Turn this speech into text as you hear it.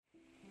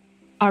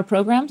Our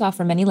programs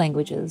offer many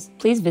languages.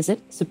 Please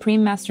visit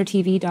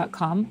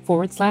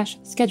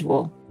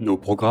suprememastertv.com/schedule. Nos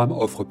programmes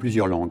offrent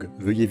plusieurs langues.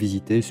 Veuillez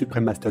visiter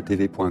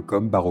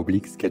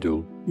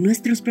suprememastertv.com/schedule.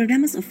 Nuestros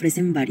programas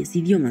ofrecen varios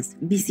idiomas.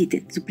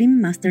 Visite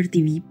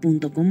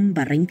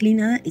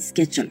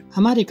suprememastertv.com/schedule.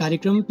 हमारे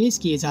कार्यक्रम पेश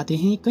किए जाते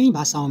हैं कई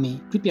भाषाओं में।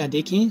 कृपया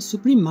देखें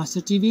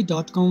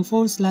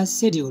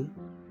suprememastertv.com/schedule.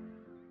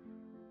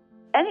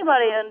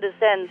 Anybody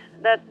understands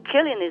that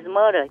killing is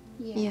murder?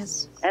 Yes.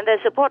 And they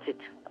support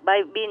it by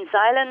being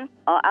silent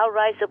or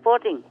outright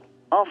supporting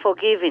or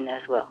forgiving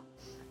as well.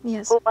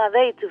 Yes. Who are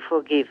they to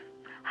forgive?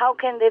 How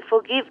can they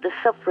forgive the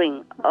suffering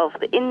of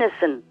the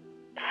innocent,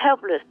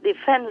 helpless,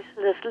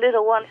 defenseless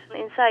little ones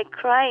inside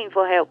crying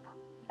for help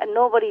and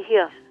nobody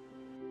hears?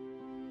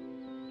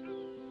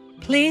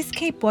 Please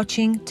keep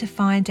watching to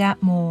find out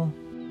more.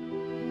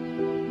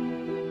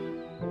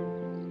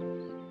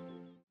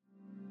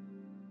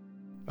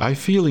 I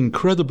feel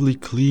incredibly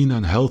clean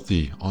and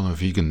healthy on a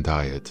vegan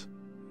diet.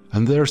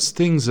 And there's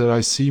things that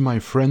I see my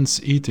friends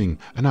eating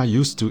and I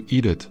used to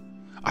eat it.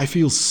 I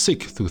feel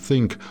sick to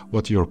think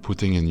what you're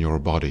putting in your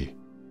body.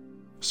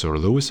 Sir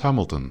Lewis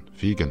Hamilton,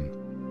 vegan.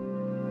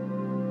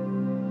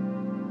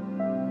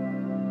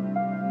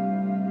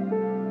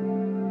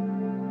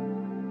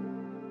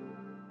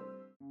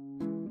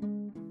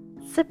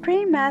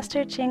 Supreme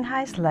Master Ching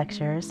Hai's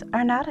lectures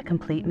are not a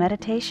complete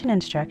meditation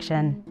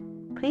instruction.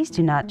 Please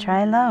do not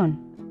try alone.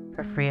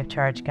 For free of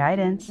charge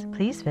guidance,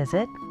 please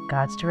visit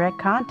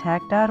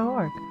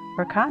godsdirectcontact.org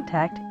or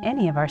contact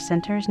any of our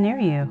centers near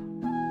you.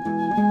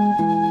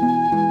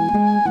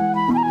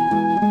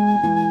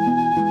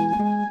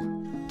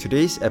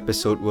 Today's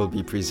episode will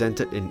be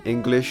presented in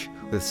English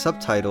with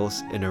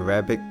subtitles in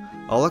Arabic,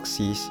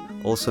 Alaxese,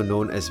 also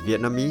known as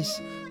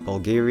Vietnamese,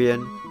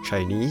 Bulgarian,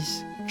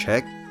 Chinese,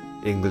 Czech,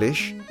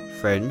 English,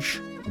 French,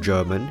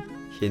 German,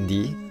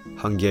 Hindi,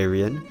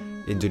 Hungarian,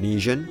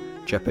 Indonesian,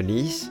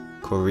 Japanese,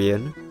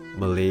 Korean,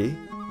 Malay,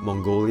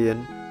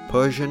 Mongolian,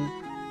 Persian,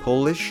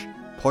 Polish,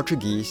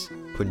 Portuguese,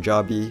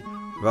 Punjabi,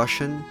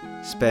 Russian,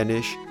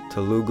 Spanish,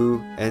 Telugu,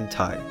 and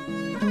Thai.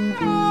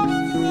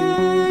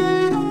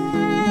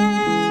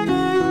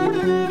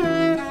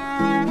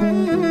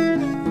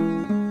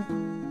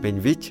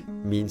 Menvit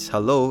means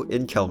hello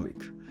in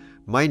Kelmic.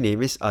 My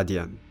name is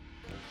Adian.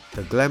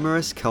 The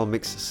glamorous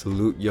Kelmics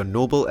salute your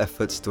noble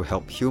efforts to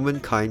help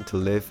humankind to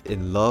live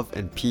in love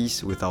and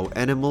peace with our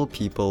animal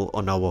people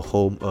on our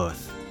home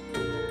earth.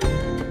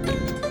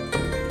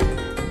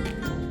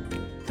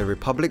 The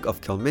Republic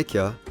of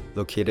Kalmykia,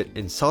 located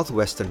in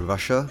southwestern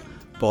Russia,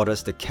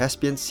 borders the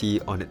Caspian Sea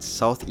on its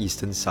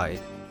southeastern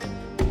side.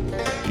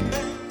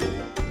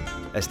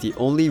 As the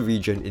only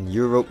region in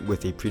Europe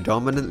with a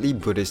predominantly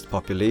Buddhist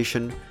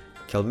population,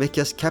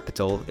 Kalmykia's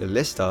capital,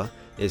 Elista,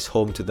 is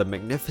home to the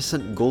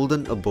magnificent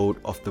golden abode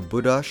of the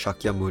Buddha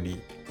Shakyamuni.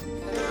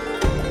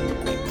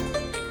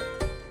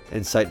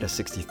 Inside the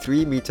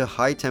 63-meter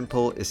high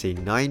temple is a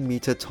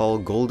 9-meter tall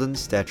golden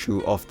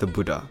statue of the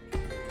Buddha.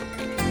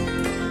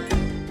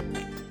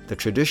 The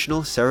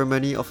traditional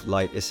ceremony of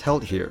light is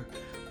held here,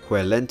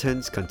 where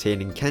lanterns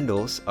containing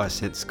candles are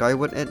sent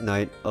skyward at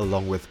night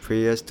along with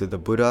prayers to the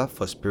Buddha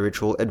for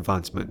spiritual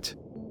advancement.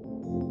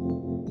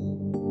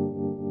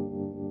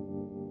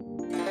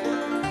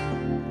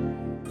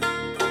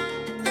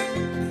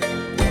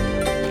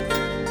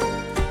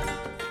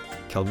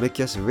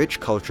 Kalmykia's rich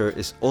culture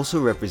is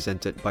also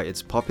represented by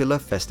its popular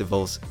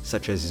festivals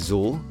such as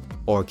Zul,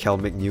 or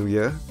Kalmyk New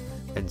Year,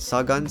 and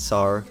Sagan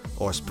Sar,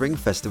 or Spring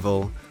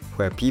Festival,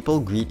 where people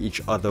greet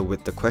each other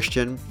with the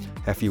question,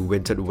 "Have you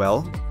wintered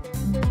well?"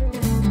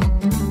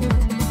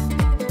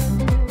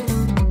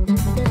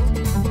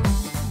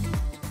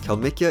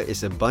 Kalmykia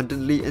is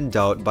abundantly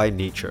endowed by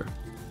nature.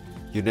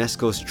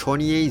 UNESCO's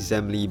Chonye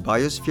Zemli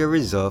Biosphere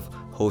Reserve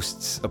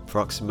hosts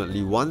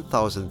approximately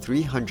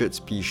 1,300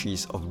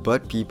 species of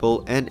bird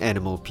people and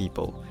animal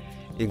people,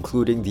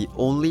 including the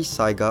only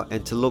Saiga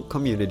antelope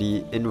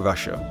community in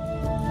Russia.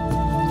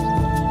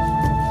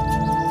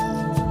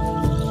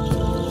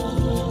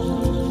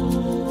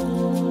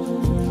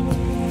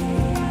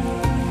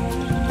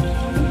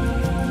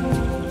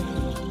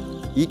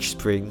 Each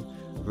spring,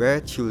 rare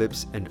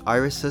tulips and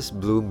irises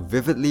bloom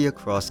vividly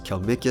across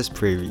Kalmykia's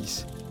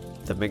prairies.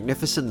 The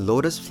magnificent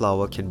lotus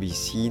flower can be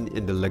seen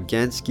in the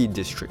Lugansky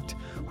district,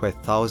 where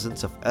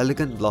thousands of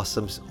elegant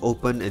blossoms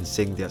open and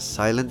sing their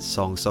silent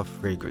songs of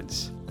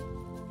fragrance.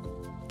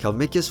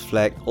 Kalmykia's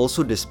flag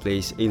also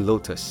displays a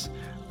lotus,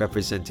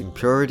 representing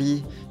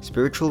purity,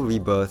 spiritual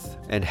rebirth,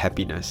 and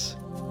happiness.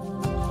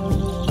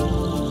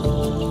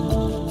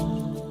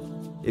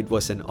 It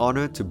was an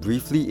honor to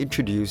briefly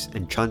introduce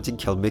Enchanting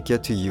Kalmykia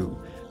to you,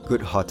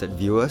 good-hearted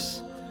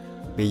viewers.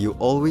 May you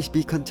always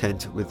be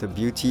content with the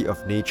beauty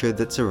of nature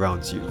that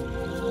surrounds you.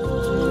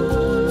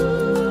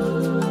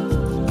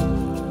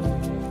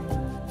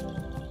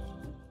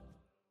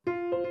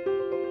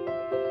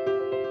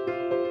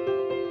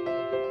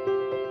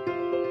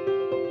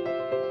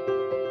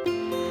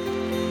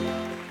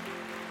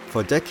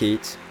 For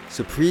decades,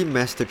 Supreme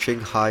Master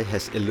Ching Hai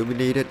has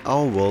illuminated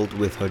our world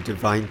with her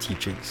divine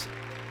teachings.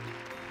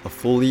 A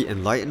fully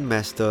enlightened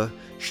master,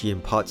 she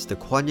imparts the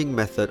Kuan Yin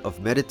method of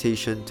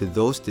meditation to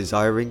those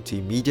desiring to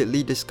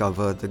immediately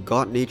discover the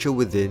God nature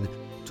within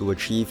to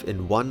achieve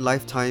in one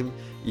lifetime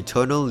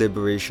eternal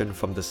liberation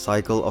from the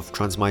cycle of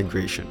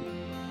transmigration.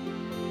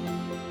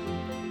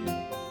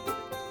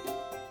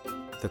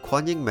 The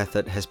Kuan Yin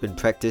method has been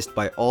practiced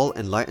by all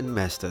enlightened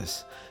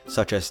masters,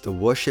 such as the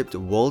worshipped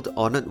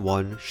world-honored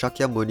one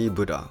Shakyamuni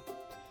Buddha,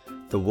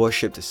 the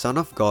worshipped Son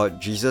of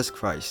God Jesus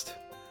Christ,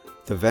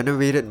 the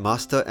venerated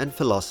master and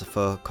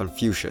philosopher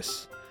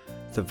Confucius,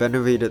 the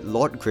venerated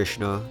Lord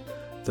Krishna,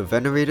 the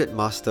venerated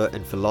master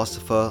and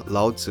philosopher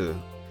Lao Tzu,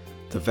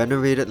 the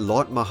venerated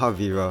Lord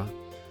Mahavira,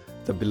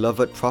 the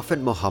beloved Prophet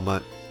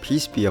Muhammad,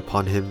 peace be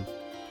upon him,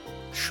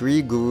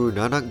 Sri Guru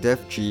Nanak Dev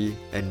Ji,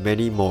 and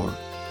many more.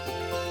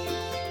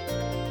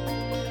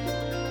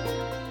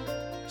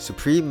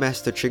 Supreme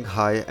Master Ching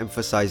Hai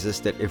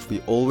emphasizes that if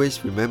we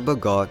always remember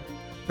God,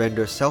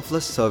 render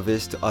selfless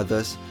service to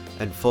others,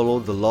 and follow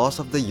the laws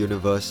of the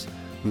universe,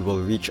 we will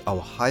reach our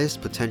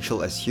highest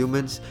potential as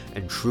humans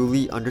and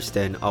truly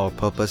understand our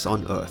purpose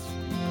on earth.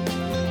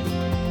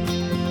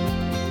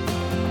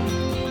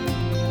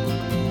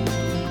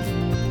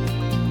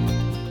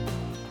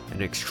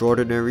 An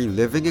extraordinary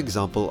living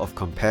example of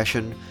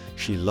compassion,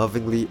 she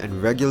lovingly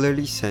and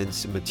regularly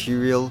sends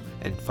material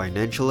and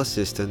financial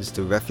assistance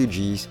to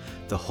refugees,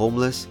 the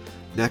homeless,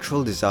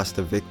 natural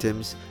disaster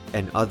victims,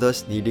 and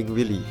others needing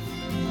relief.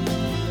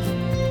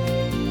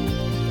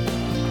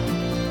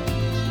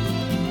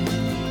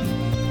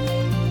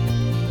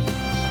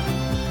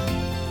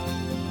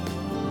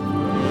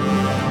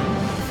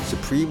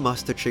 Supreme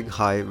Master Ching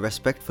Hai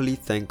respectfully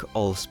thank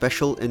all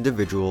special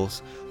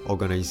individuals,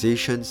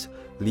 organizations,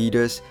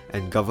 leaders,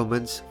 and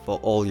governments for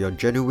all your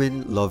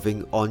genuine,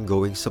 loving,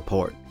 ongoing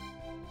support.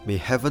 May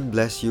heaven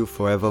bless you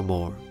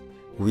forevermore.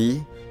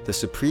 We, the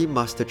Supreme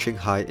Master Ching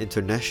Hai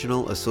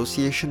International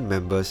Association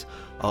members,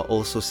 are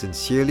also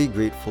sincerely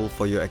grateful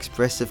for your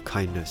expressive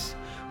kindness,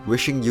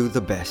 wishing you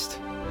the best.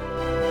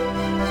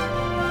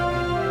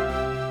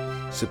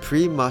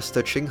 Supreme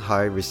Master Ching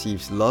Hai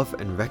receives love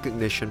and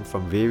recognition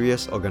from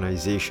various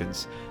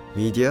organizations,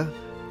 media,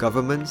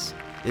 governments,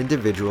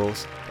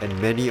 individuals,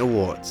 and many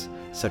awards,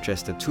 such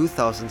as the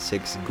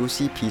 2006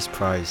 Gusi Peace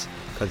Prize,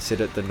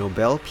 considered the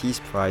Nobel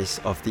Peace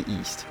Prize of the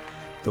East,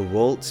 the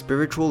World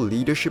Spiritual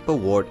Leadership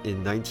Award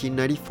in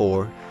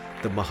 1994,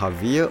 the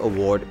Mahavir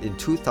Award in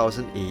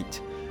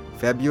 2008,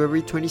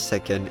 February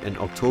 22nd and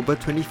October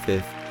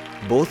 25th,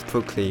 both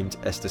proclaimed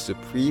as the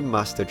Supreme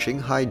Master Ching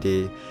Hai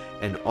Day,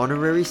 an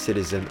honorary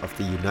citizen of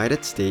the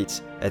United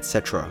States,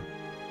 etc.,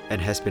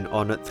 and has been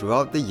honored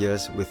throughout the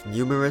years with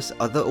numerous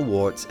other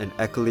awards and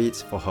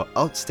accolades for her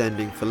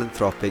outstanding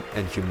philanthropic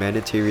and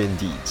humanitarian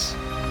deeds.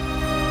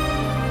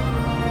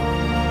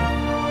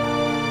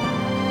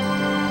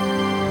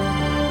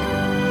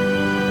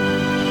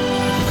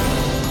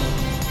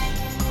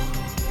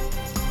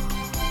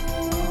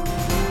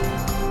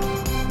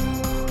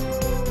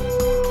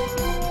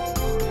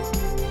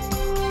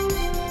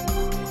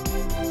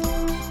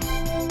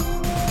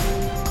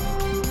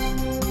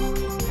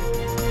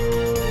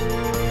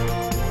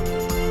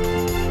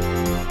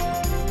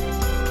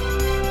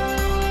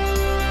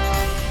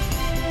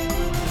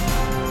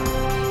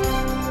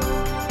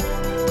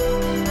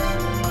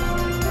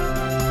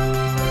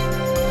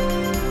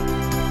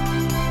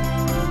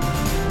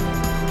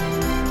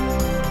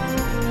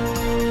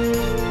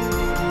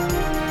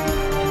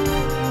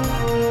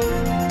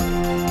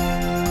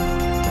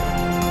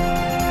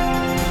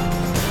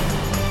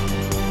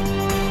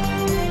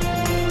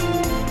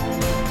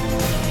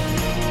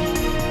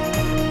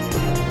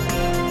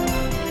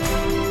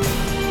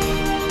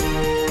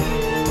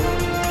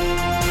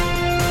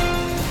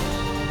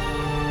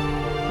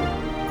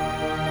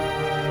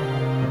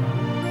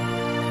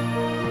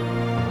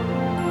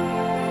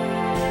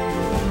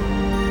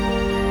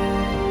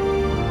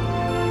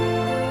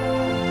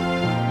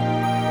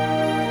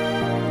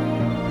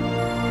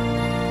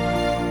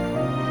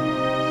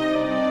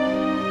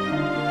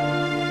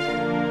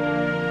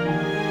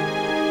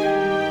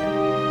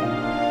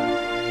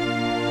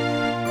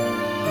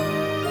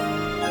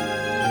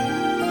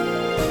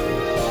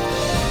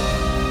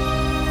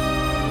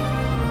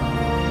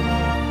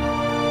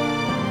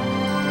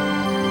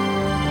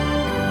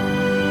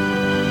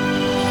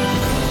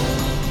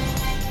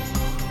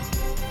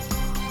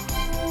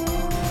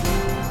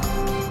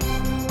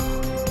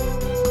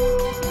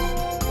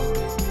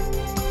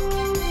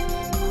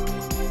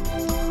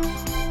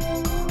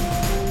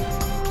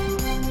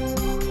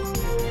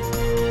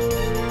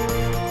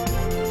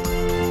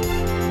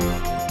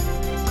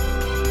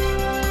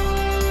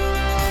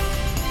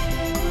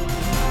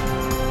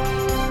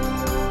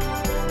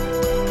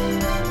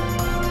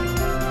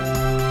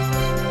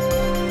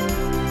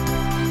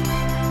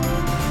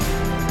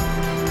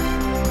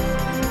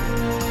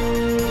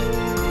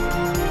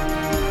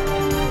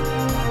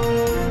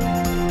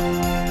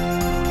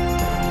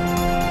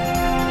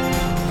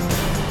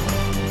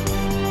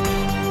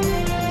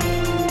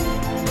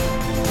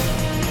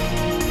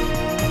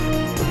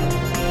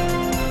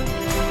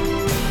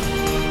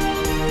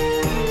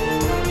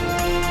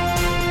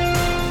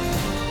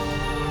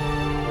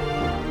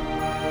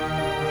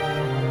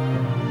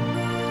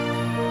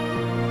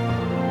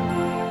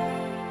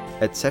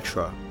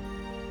 etc.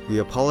 We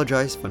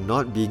apologize for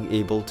not being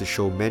able to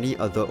show many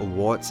other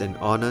awards and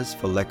honors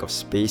for lack of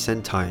space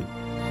and time.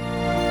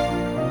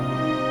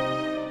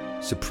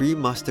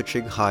 Supreme Master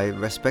Ching Hai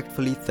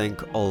respectfully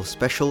thank all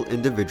special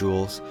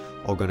individuals,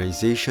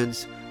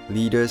 organizations,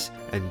 leaders,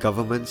 and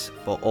governments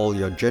for all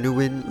your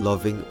genuine,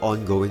 loving,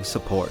 ongoing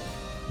support.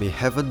 May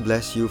heaven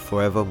bless you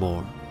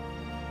forevermore.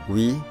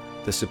 We,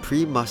 the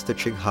Supreme Master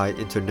Ching Hai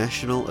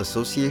International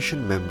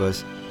Association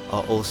members,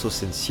 are also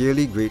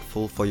sincerely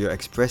grateful for your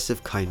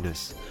expressive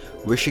kindness,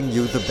 wishing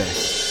you the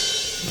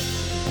best.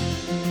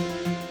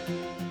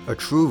 A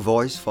true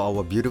voice for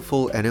our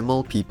beautiful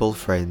animal people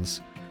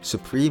friends,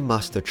 Supreme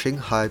Master Ching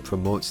Hai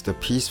promotes the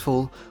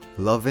peaceful,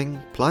 loving,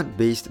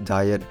 plant-based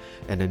diet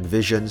and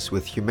envisions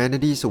with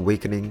humanity's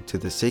awakening to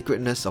the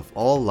sacredness of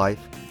all life,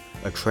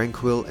 a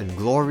tranquil and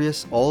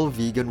glorious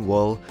all-vegan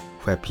world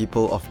where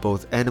people of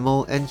both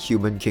animal and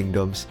human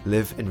kingdoms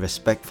live in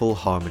respectful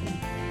harmony.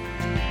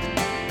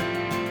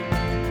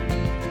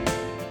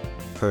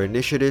 Her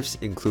initiatives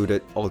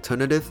included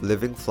alternative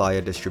living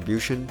flyer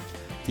distribution,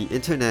 the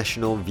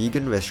international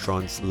vegan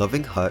restaurants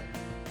Loving Hut,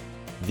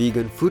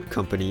 vegan food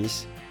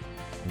companies,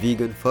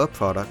 vegan fur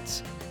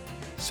products,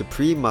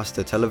 Supreme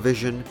Master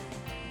Television,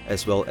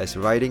 as well as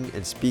writing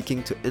and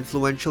speaking to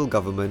influential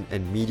government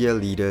and media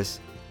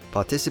leaders,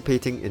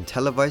 participating in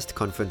televised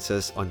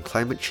conferences on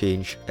climate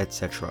change,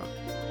 etc.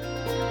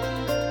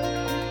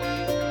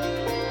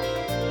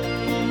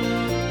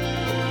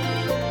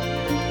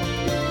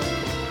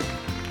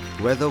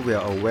 Whether we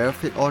are aware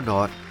of it or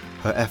not,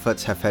 her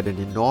efforts have had an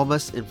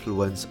enormous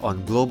influence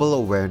on global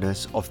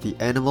awareness of the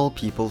animal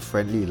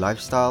people-friendly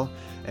lifestyle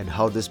and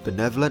how this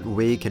benevolent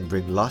way can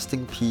bring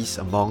lasting peace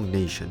among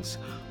nations,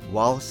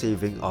 while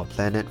saving our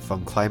planet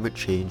from climate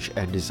change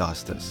and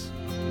disasters.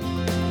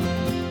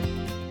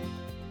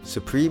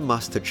 Supreme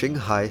Master Ching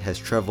Hai has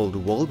traveled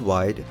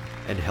worldwide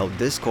and held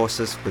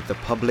discourses with the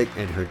public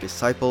and her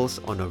disciples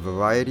on a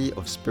variety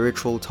of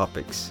spiritual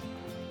topics.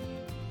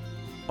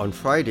 On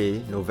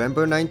Friday,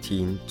 November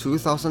 19,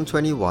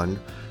 2021,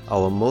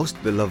 our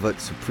most beloved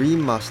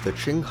Supreme Master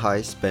Ching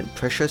Hai spent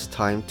precious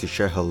time to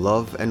share her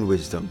love and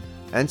wisdom,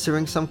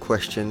 answering some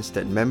questions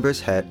that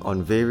members had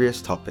on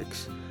various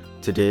topics.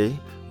 Today,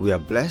 we are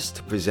blessed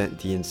to present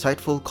the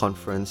insightful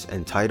conference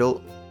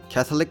entitled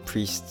Catholic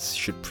Priests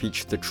Should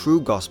Preach the True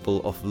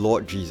Gospel of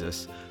Lord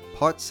Jesus,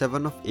 Part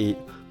 7 of 8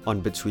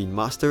 on Between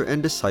Master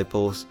and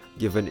Disciples,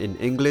 given in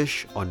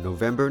English on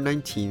November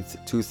 19,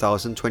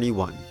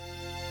 2021.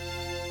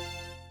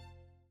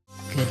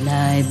 Good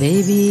night,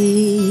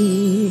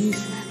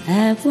 babies.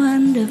 Have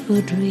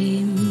wonderful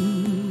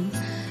dreams.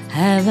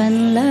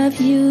 Heaven love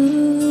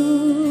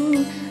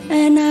you,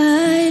 and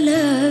I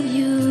love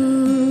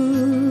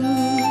you.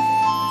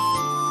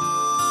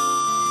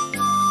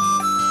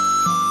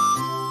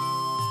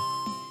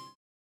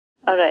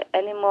 All right.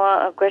 Any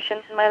more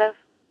questions, my love?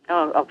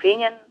 Or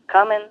opinion,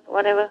 comment,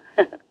 whatever?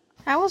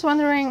 I was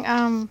wondering,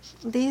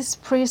 these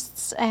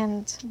priests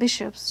and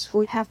bishops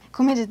who have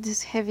committed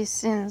these heavy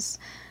sins,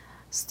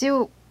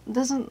 still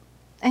doesn't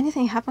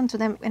anything happen to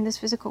them in this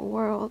physical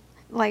world,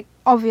 like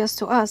obvious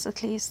to us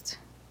at least?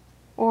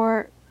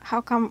 Or how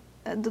come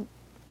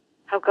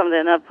How come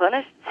they're not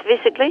punished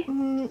physically?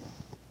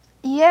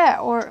 Yeah,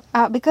 or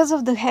because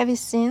of the heavy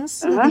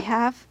sins that they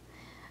have,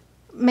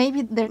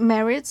 maybe their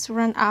merits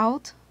run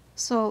out,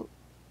 so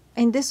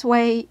in this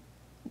way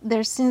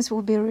their sins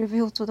will be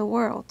revealed to the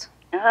world.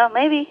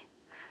 Maybe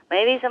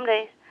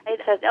someday.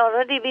 It has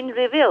already been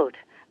revealed.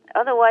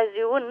 Otherwise,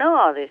 you wouldn't know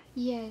all this.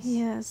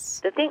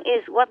 Yes. The thing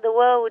is what the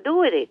world will do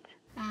with it.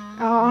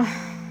 All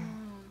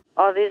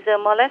this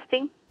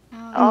molesting,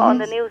 on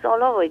the news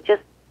all over.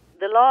 Just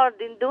the Lord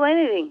didn't do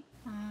anything.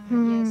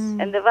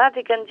 And the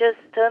Vatican just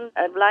turned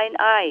a blind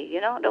eye,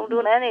 don't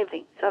do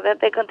anything, so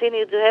that they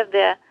continue to have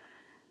their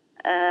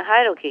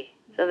hierarchy,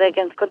 so they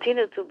can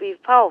continue to be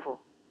powerful.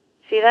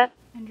 See that?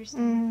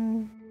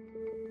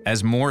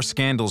 As more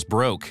scandals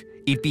broke,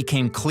 it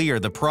became clear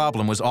the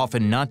problem was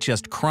often not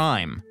just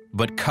crime,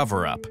 but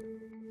cover-up.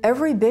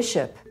 Every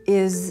bishop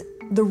is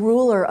the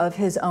ruler of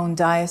his own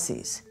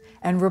diocese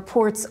and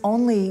reports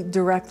only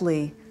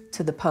directly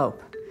to the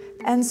Pope.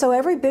 And so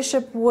every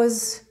bishop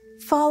was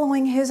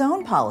following his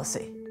own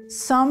policy.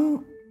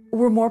 Some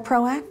were more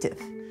proactive,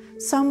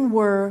 some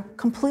were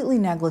completely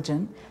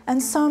negligent,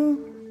 and some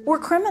were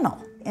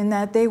criminal in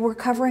that they were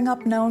covering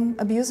up known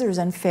abusers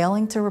and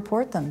failing to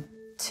report them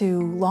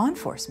to law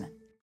enforcement.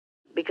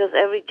 Because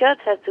every church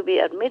has to be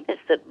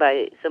administered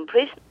by some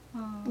priest.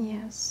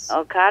 Yes.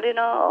 Or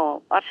cardinal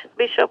or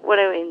archbishop,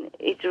 whatever, in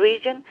each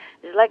region.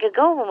 It's like a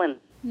government.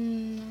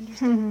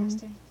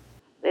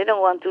 They don't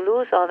want to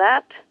lose all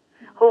that.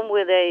 Whom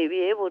will they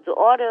be able to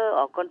order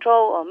or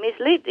control or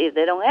mislead if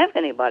they don't have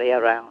anybody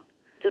around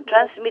to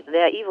transmit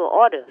their evil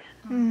orders?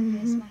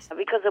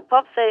 Because the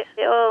Pope says,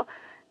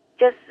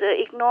 just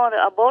ignore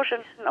the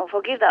abortion or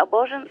forgive the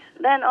abortion,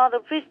 then all the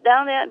priests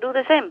down there do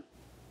the same.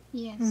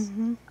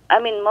 I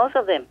mean, most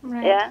of them,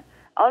 yeah.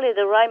 Only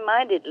the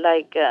right-minded,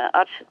 like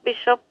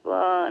Archbishop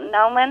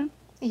Naumann,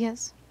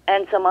 yes,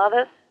 and some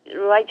others,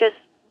 righteous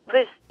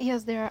priests.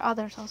 Yes, there are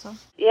others also.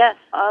 Yes,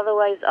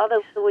 otherwise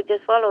others would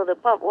just follow the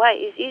Pope. Why?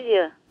 It's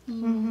easier.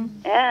 Mm-hmm.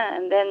 Yeah,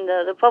 and then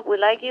the Pope will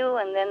like you,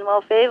 and then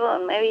more favor,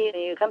 and maybe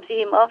you come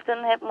see him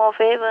often, have more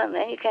favor, and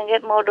then you can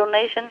get more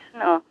donations.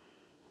 No,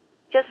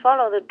 just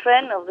follow the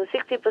trend of the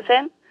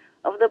 60%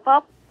 of the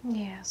Pope.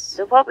 Yes.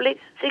 The Pope leads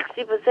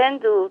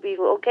 60% to be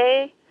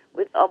okay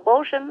with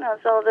abortion, and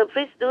so the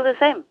priests do the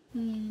same.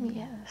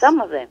 Yes.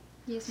 Some of them.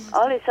 Yes,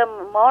 Only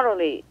some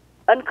morally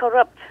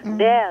uncorrupt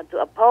dare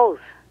to oppose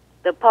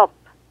the Pope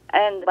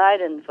and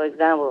Biden, for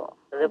example,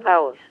 the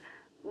powers.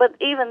 But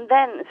even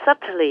then,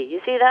 subtly, you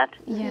see that?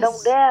 Yes.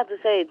 Don't dare to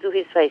say it to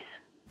his face.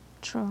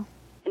 True.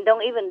 And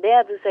don't even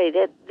dare to say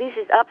that this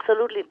is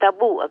absolutely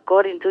taboo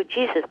according to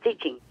Jesus'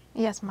 teaching.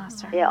 Yes,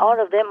 Master. Yeah, all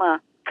of them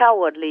are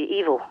cowardly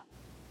evil.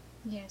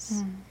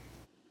 Yes.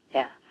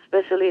 Yeah,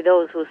 especially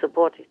those who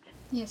support it.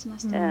 Yes,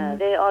 Master.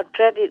 They are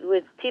treated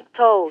with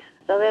tiptoes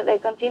so that they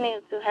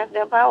continue to have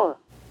their power.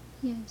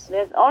 Yes.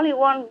 There's only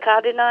one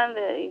cardinal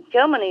in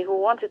Germany who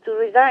wanted to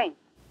resign.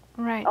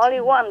 Right.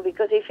 Only one,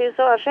 because he feels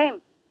so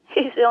ashamed.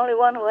 He's the only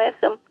one who has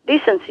some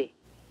decency.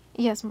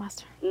 Yes,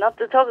 Master. Not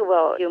to talk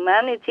about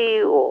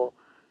humanity or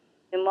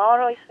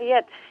immoral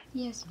yet.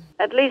 Yes.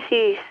 At least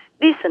he's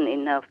decent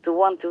enough to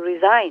want to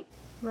resign.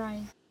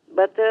 Right.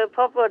 But the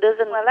Pope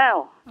doesn't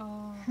allow.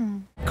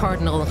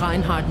 Cardinal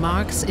Reinhard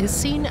Marx is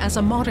seen as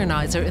a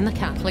modernizer in the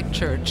Catholic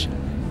Church.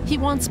 He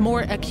wants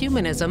more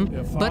ecumenism,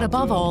 but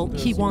above all,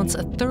 he wants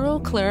a thorough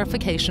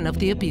clarification of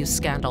the abuse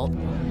scandal.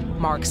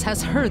 Marx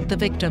has heard the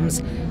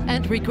victims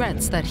and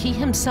regrets that he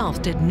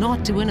himself did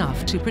not do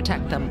enough to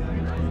protect them.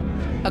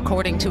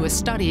 According to a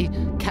study,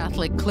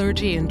 Catholic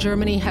clergy in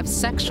Germany have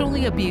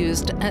sexually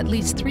abused at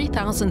least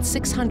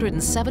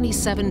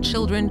 3,677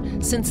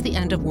 children since the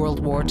end of World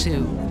War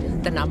II.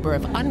 The number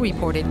of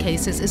unreported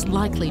cases is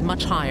likely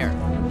much higher.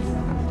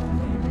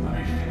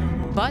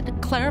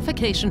 But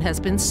clarification has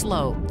been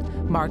slow.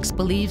 Marx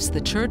believes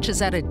the Church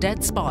is at a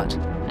dead spot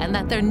and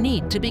that there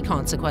need to be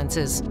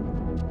consequences.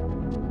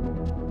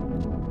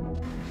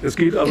 Es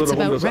geht also It's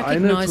darum, about das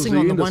eine zu recognizing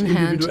on the sehen, das one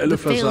hand individuelle the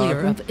failure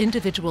Versagen of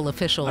individual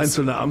officials,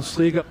 einzelner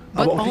Amtsträger,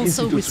 but aber auch die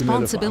also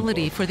institutionelle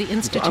responsibility for the Verantwortung. Die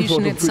institution Verantwortung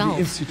für die itself.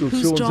 Institution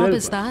Whose job selber.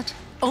 is that?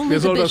 Only Wer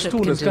the soll das bishop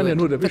tun? can Das kann ja do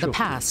nur it, der for the Bischof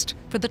tun. past,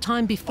 for the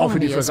time Auch before für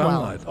die me as well.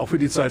 Vergangenheit, auch für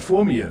die Zeit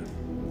vor mir.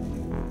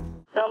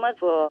 So much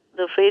for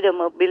the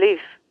freedom of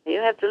belief.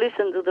 You have to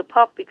listen to the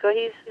Pope because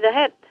he's the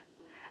head.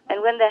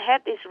 And when the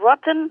head is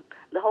rotten,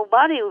 the whole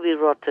body will be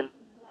rotten.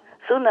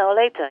 Sooner or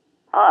later,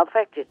 or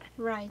affected.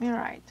 Right. You're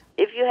right.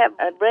 If you have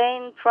a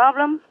brain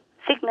problem,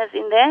 sickness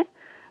in there,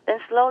 then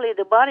slowly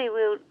the body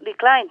will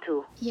decline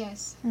too.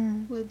 Yes.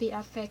 Will be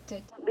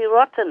affected. Be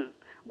rotten,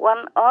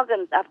 one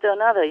organ after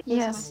another.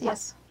 Yes,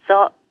 yes.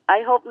 So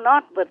I hope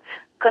not, but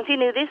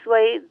continue this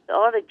way,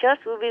 all the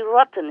church will be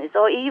rotten. It's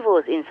all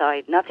evils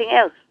inside, nothing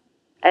else.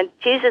 And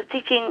Jesus'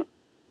 teaching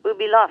will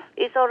be lost.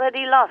 It's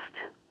already lost,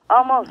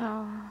 almost.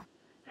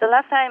 So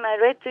last time I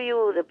read to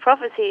you the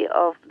prophecy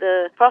of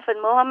the Prophet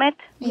Muhammad.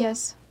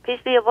 Yes.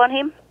 Peace be upon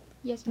him.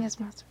 Yes, yes,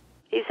 Master.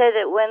 He said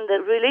that when the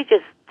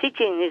religious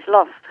teaching is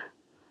lost,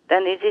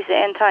 then it is the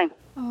end time.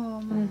 Oh,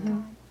 my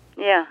God.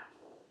 Yeah.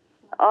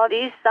 All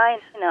these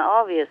signs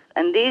are obvious.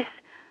 And these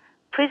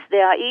priests,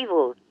 they are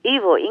evil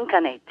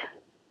incarnate.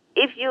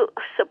 If you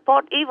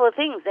support evil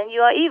things, then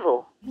you are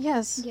evil.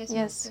 Yes,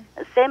 yes.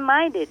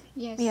 Same-minded.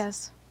 Yes.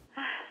 Yes.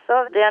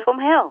 So they are from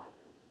hell.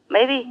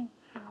 Maybe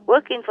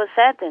working for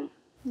Satan.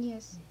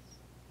 Yes.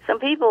 Some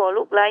people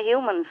look like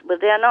humans,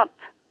 but they are not.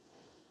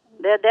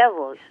 They're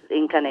devils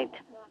incarnate,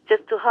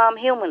 just to harm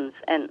humans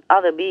and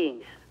other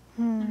beings.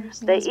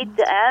 They eat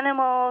the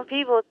animal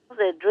people.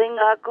 They drink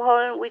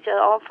alcohol, which are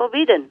all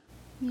forbidden.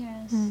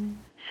 Yes.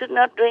 Should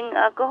not drink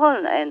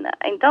alcohol and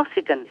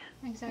intoxicants.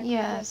 Exactly.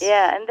 Yes.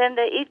 Yeah, and then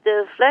they eat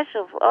the flesh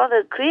of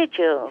other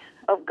creatures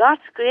of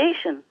God's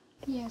creation,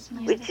 Yes,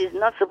 which is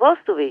not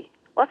supposed to be.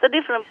 What's the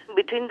difference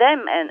between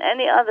them and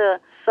any other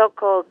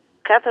so-called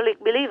Catholic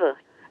believer?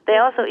 They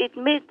also eat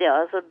meat. They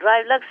also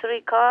drive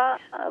luxury cars,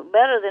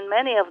 better than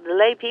many of the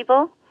lay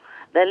people.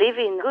 They live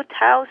in good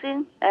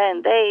housing,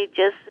 and they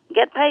just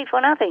get paid for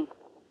nothing.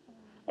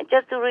 And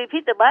just to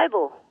repeat the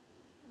Bible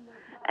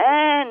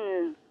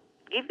and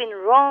giving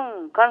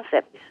wrong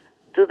concepts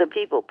to the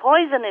people,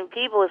 poisoning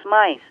people's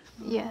minds.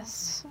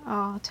 Yes.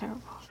 Oh,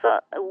 terrible. So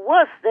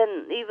worse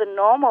than even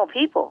normal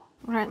people.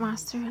 Right,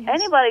 Master. Yes.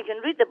 Anybody can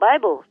read the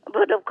Bible,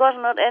 but of course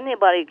not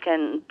anybody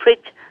can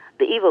preach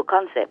the evil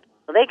concept.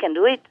 They can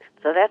do it,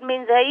 so that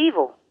means they're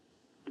evil.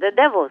 The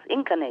devils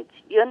incarnate.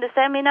 You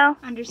understand me now?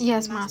 Understand,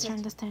 Yes, Master,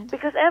 understand.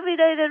 Because every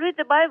day they read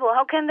the Bible.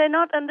 How can they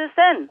not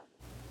understand?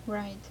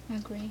 Right.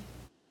 Agree.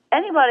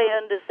 Anybody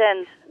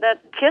understands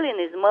that killing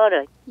is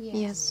murder,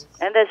 Yes.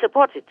 and they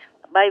support it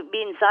by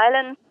being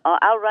silent or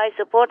outright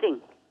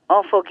supporting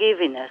or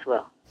forgiving as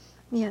well.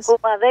 Yes. Who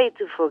are they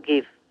to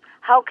forgive?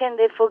 How can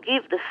they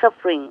forgive the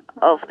suffering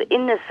of the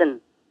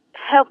innocent,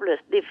 helpless,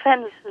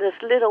 defenseless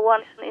little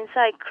ones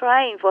inside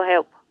crying for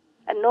help,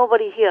 and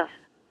nobody hears?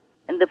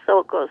 And the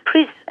so-called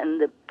priests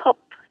and the Pope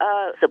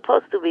are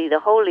supposed to be the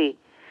holy,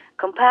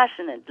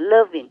 compassionate,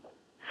 loving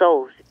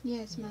souls.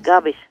 Yes, Master.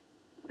 Garbage.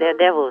 They're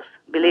devils,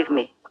 believe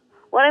me.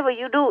 Whatever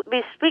you do,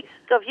 be strict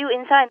of you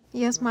inside.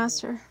 Yes,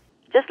 Master.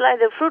 Just like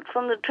the fruit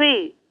from the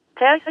tree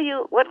tells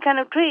you what kind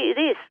of tree it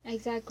is.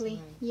 Exactly.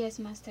 Yes,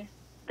 Master.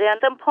 There are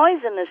some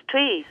poisonous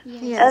trees.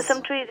 Yes.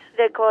 Some trees,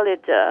 they call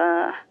it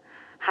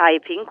hai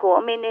ping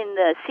kuo, meaning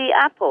the sea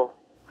apple.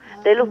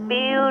 They look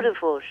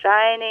beautiful,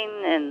 shining,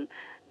 and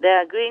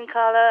they're green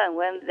color, and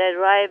when they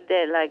ripe,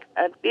 they're like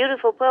a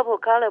beautiful purple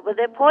color, but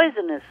they're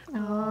poisonous.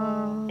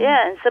 Oh.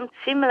 Yeah, and some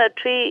similar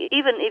tree,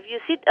 even if you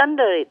sit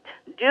under it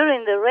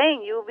during the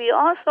rain, you'll be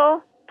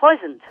also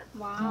poisoned.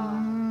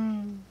 Wow.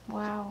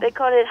 Wow. They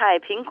call it hai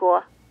ping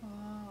kuo.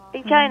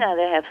 In China,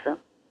 they have some.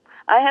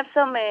 I have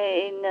some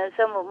in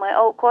some of my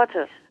old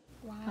quarters.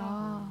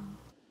 Wow.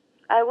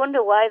 I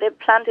wonder why they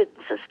planted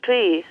such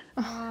trees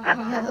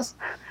Yes.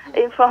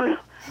 in front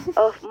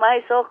of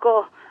my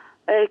so-called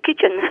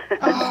kitchen.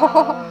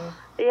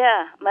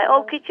 Yeah, my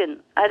old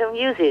kitchen. I don't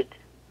use it.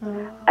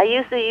 I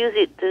used to use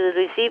it to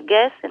receive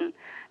guests and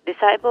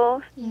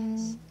disciples.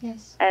 Yes.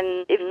 Yes.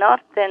 And if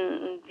not,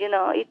 then,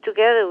 eat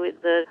together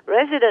with the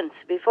residents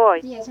before.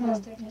 Yes,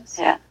 Master. Yes.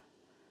 Yeah.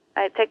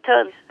 I take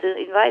turns to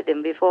invite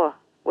them before.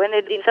 When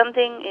they did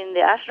something in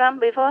the ashram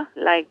before,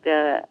 like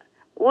the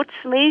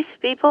woodsmith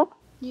people,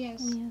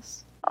 Yes.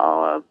 Yes.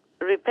 or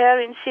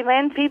repairing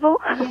cement people,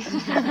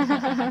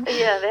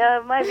 yeah, they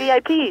are my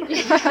VIPs.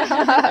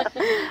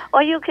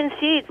 Or you can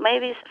see it,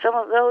 maybe some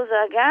of those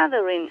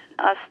gatherings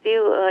are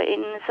still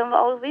in some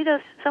old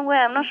videos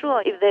somewhere. I'm not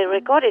sure if they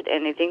recorded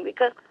anything,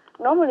 because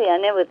normally I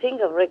never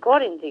think of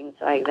recording things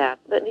like that.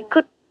 But it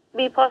could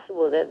be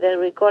possible that they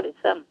recorded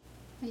some.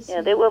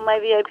 Yeah, they were my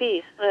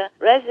VIPs.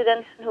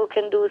 Residents who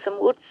can do some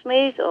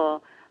woodsmith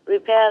or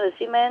repair the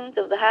cement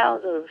of the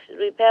house or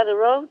repair the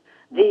road.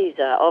 These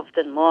are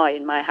often more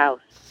in my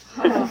house.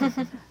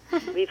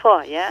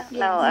 Before, yeah?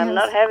 Now I'm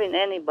not having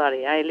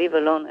anybody. I live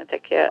alone. I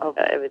take care of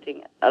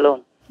everything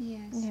alone.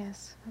 Yes.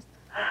 Yes.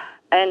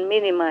 And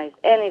minimize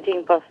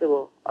anything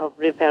possible of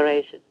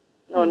reparation.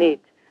 No need.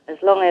 As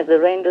long as the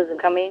rain doesn't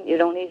come in, you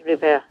don't need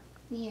repair.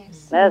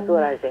 Yes. That's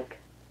what I think.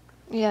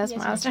 Yes,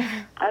 Master.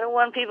 I don't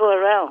want people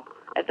around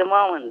at the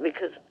moment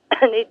because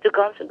I need to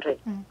concentrate.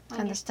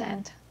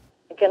 Understand.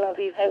 I cannot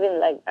be having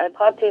like a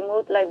party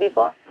mood like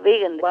before,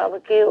 vegan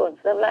barbecue and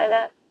stuff like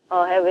that,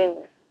 or having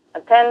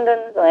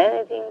attendants or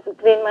anything to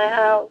clean my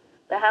house.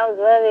 The house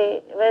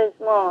very, very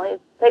small.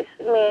 It takes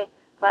me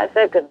 5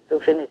 seconds to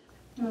finish.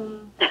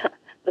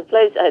 The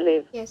place I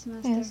live. Yes,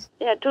 Master. Yes.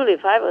 Yeah, truly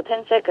 5 or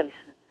 10 seconds.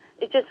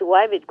 You just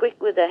wipe it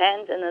quick with the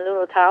hands and a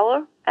little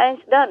towel, and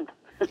it's done.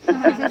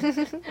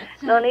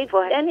 No need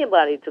for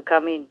anybody to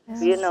come in,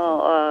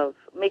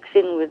 mix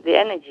in with the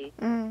energy.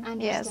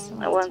 Yes.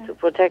 I want to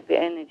protect the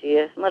energy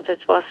as much as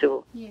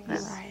possible. Yes.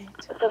 Right.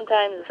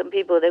 Sometimes some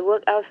people, they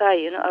work outside,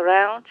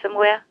 around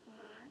somewhere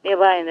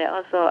nearby, and they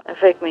also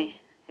affect me.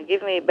 They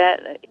give me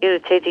bad,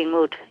 irritating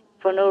mood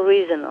for no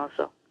reason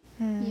also.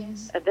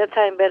 Yes. At that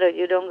time, better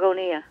you don't go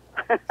near.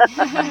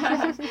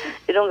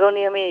 You don't go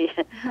near me.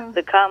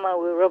 The karma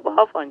will rub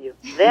off on you.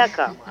 Their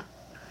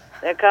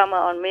karma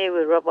on me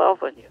will rub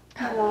off on you.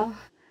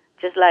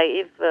 Just like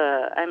if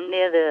I'm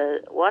near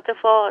the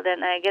waterfall,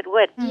 then I get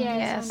wet.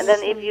 Yes. And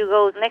then if you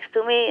go next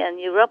to me and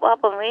you rub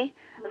up on me,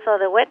 so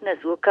the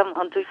wetness will come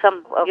onto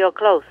some of your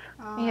clothes,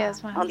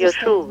 Yes, on your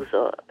shoes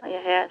or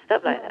your hair,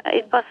 stuff like that.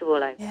 It's possible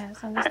like that.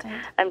 Yes,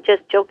 understand. I'm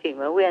just joking,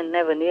 but we are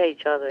never near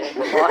each other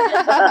anymore.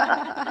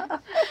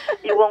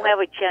 You won't have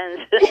a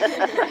chance.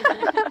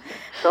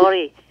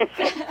 Sorry.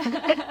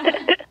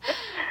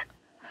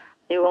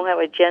 You won't have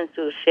a chance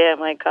to share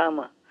my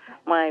karma,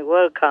 my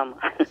world karma.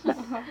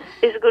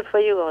 It's good for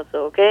you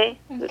also, okay?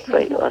 Good for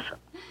you also.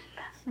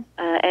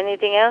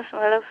 Anything else,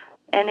 my love?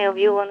 Any of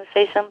you want to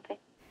say something?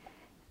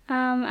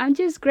 I'm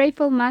just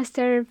grateful,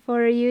 Master,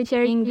 for you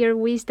sharing your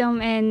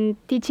wisdom and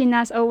teaching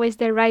us always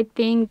the right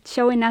thing,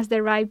 showing us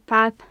the right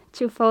path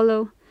to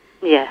follow.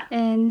 Yeah.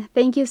 And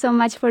thank you so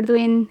much for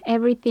doing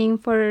everything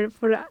for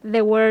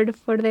the world,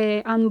 for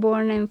the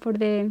unborn, and for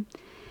the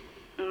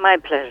My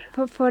pleasure.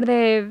 for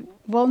the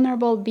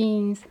vulnerable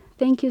beings.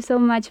 Thank you so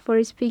much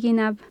for speaking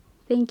up.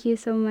 Thank you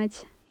so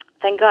much.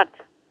 Thank God.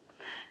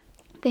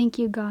 Thank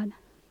you, God.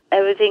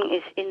 Everything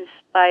is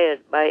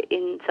inspired by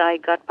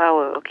inside God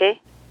power,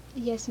 okay?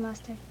 Yes,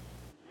 Master.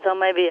 So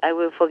maybe I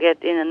will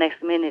forget in the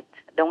next minute.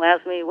 Don't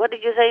ask me, what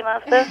did you say,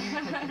 Master?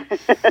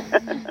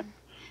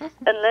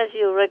 Unless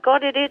you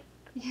recorded it.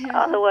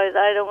 Otherwise,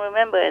 I don't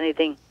remember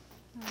anything.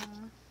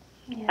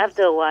 Yes.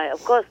 After a while,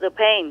 of course, the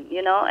pain,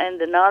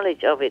 and the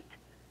knowledge of it,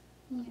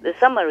 the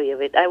summary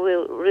of it, I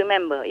will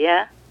remember,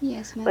 yeah?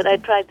 Yes, Master. But I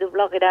try to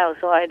block it out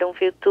so I don't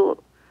feel too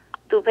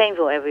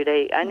painful every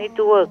day. I need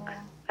to work.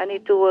 I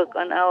need to work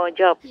on our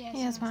job,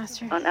 Yes,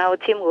 Master. on our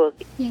teamwork.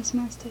 Yes,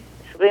 Master.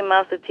 Supreme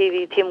Master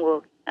TV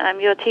teamwork. I'm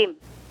your team.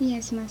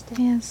 Yes, Master.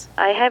 Yes.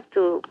 I have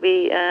to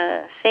be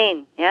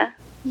sane, yeah?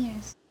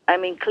 Yes. I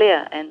mean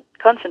clear and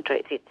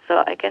concentrated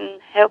so I can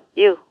help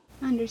you.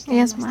 Understand.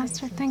 Yes,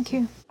 Master. Thank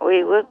you.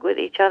 We work with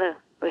each other.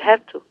 We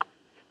have to.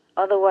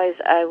 Otherwise,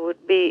 I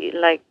would be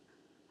like,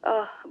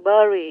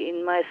 buried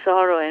in my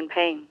sorrow and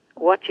pain,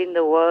 watching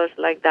the world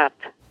like that.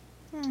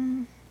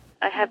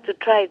 I have to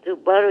try to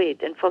bury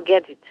it and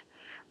forget it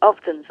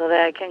often so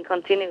that I can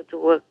continue to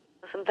work.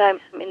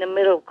 Sometimes I'm in the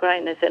middle of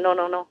crying. I say,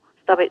 no,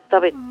 stop it.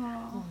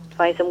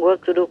 Find some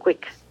work to do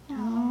quick.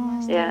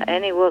 Yeah,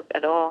 any work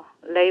at all.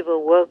 Labor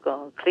work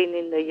or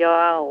cleaning the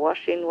yard or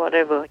washing,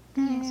 whatever.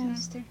 Yes,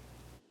 Master.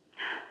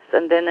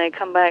 And then I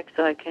come back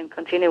so I can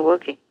continue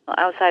working.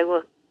 Outside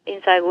work.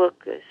 Inside work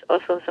is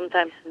also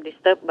sometimes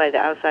disturbed by the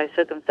outside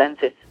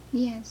circumstances.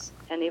 Yes.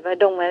 And if I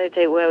don't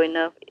meditate well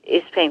enough,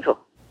 it's painful.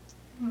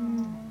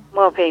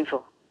 More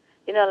painful.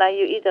 You know, like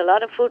you eat a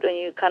lot of food and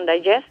you can't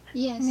digest.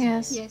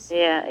 Yes.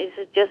 Yeah, it's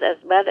just as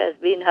bad as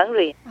being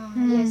hungry.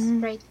 Yes,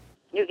 right.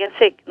 You get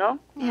sick, no?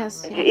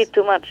 Yes. If you eat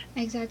too much.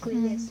 Exactly,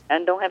 yes.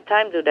 And don't have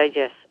time to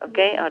digest,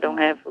 okay? Or don't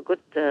have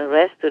good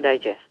rest to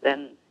digest,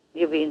 then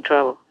you'll be in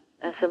trouble.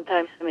 And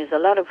sometimes a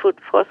lot of food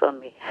forced on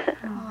me.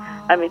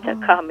 I mean, the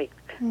karmic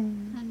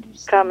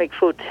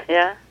food,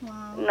 yeah?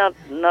 Not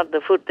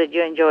the food that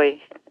you enjoy.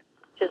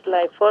 Just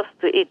like forced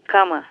to eat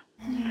karma.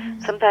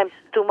 Sometimes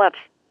too much.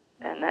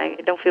 And I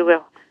don't feel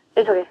well.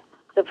 It's okay.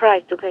 The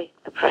price to pay.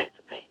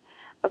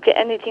 Okay,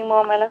 anything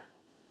more, my love?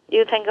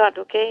 You thank God,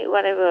 okay?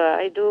 Whatever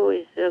I do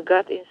is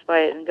God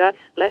inspired and God's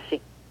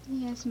blessing.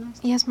 Yes,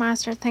 Master. Yes,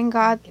 Master. Thank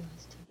God.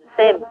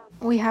 Same.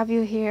 We have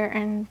you here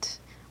and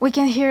we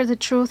can hear the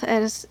truth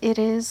as it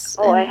is.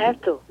 Oh, I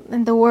have to.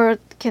 And the world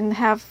can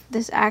have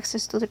this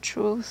access to the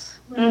truth.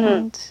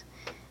 And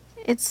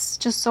it's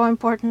just so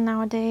important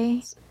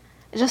nowadays.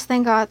 Just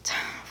thank God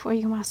for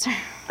you, Master.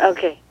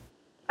 Okay.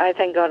 I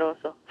thank God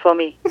also for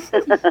me.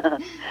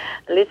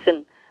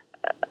 Listen,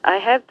 I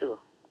have to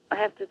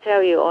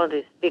tell you all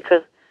this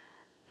because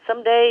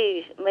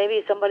someday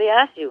maybe somebody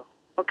asks you,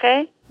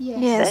 okay?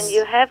 Yes. And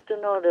you have to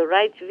know the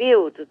right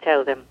view to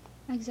tell them.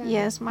 Exactly.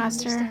 Yes,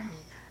 Master.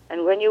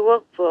 And when you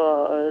work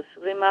for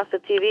Supreme Master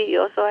TV,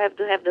 you also have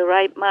to have the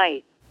right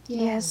mind.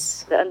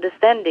 Yes. The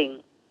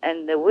understanding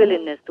and the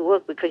willingness to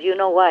work because you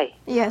know why.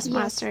 Yes,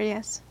 Master,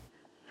 yes.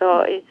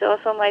 So it's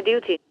also my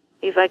duty.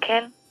 If I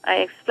can, I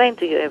explain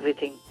to you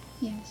everything.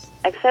 Yes.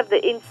 Except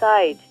the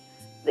inside,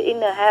 the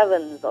inner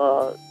heavens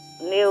or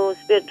new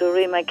spiritual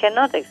realm, I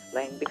cannot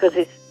explain because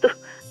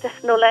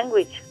there's no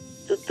language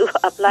to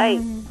apply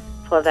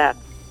for that.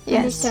 Yes.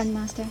 Understand,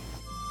 Master.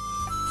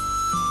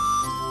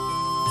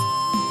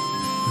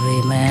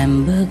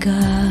 Remember,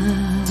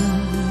 God,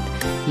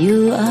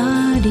 you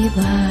are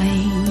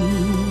divine.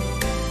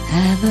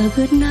 Have a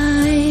good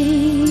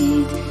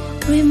night.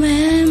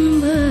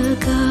 Remember,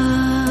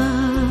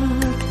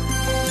 God.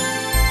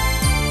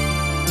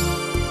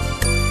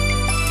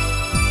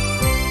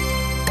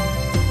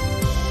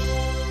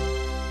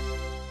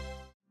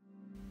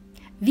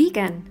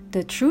 Vegan,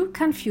 the true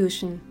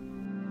Confucian.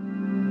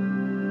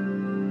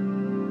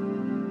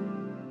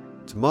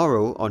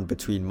 Tomorrow on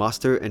Between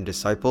Master and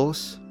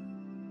Disciples.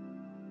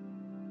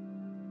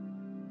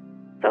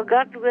 So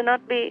God will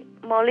not be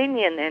more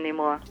lenient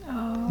anymore.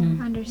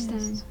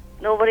 Understand.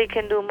 Nobody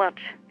can do much,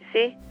 you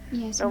see?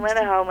 Yes, no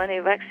matter how many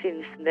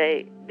vaccines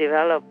they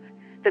develop,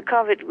 the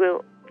COVID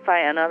will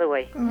find another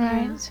way.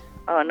 Right.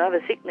 Or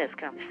another sickness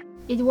comes.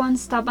 It won't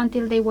stop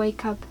until they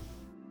wake up.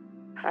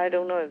 I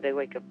don't know if they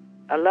wake up.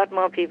 A lot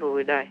more people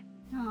will die.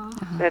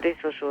 That is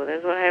for sure.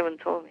 That's what Heaven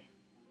told me.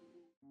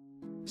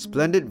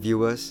 Splendid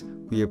viewers,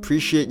 we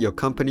appreciate your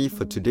company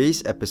for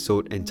today's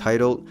episode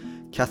entitled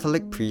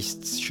Catholic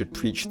Priests Should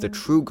Preach the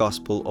True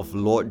Gospel of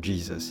Lord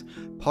Jesus,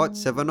 Part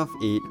 7 of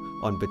 8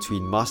 on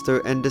Between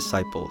Master and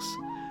Disciples.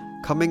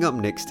 Coming up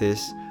next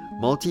is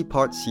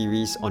multi-part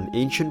series on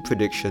ancient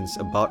predictions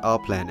about our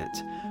planet,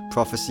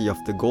 Prophecy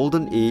of the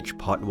Golden Age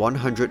Part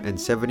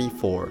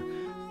 174,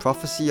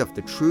 Prophecy of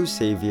the True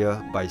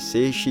Savior by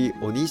Seishi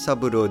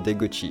Onisaburo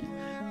Deguchi,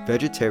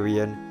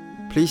 Vegetarian.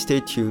 Please stay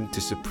tuned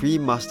to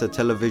Supreme Master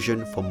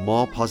Television for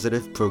more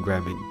positive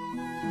programming.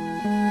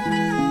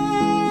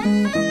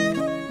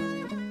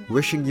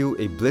 Wishing you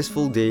a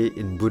blissful day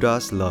in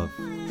Buddha's love.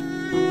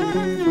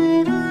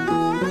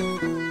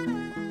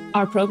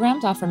 Our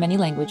programs offer many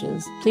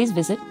languages. Please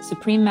visit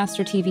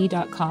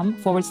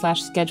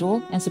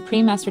suprememastertv.com/schedule and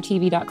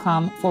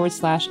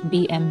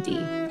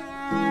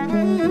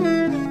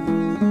suprememastertv.com/BMD.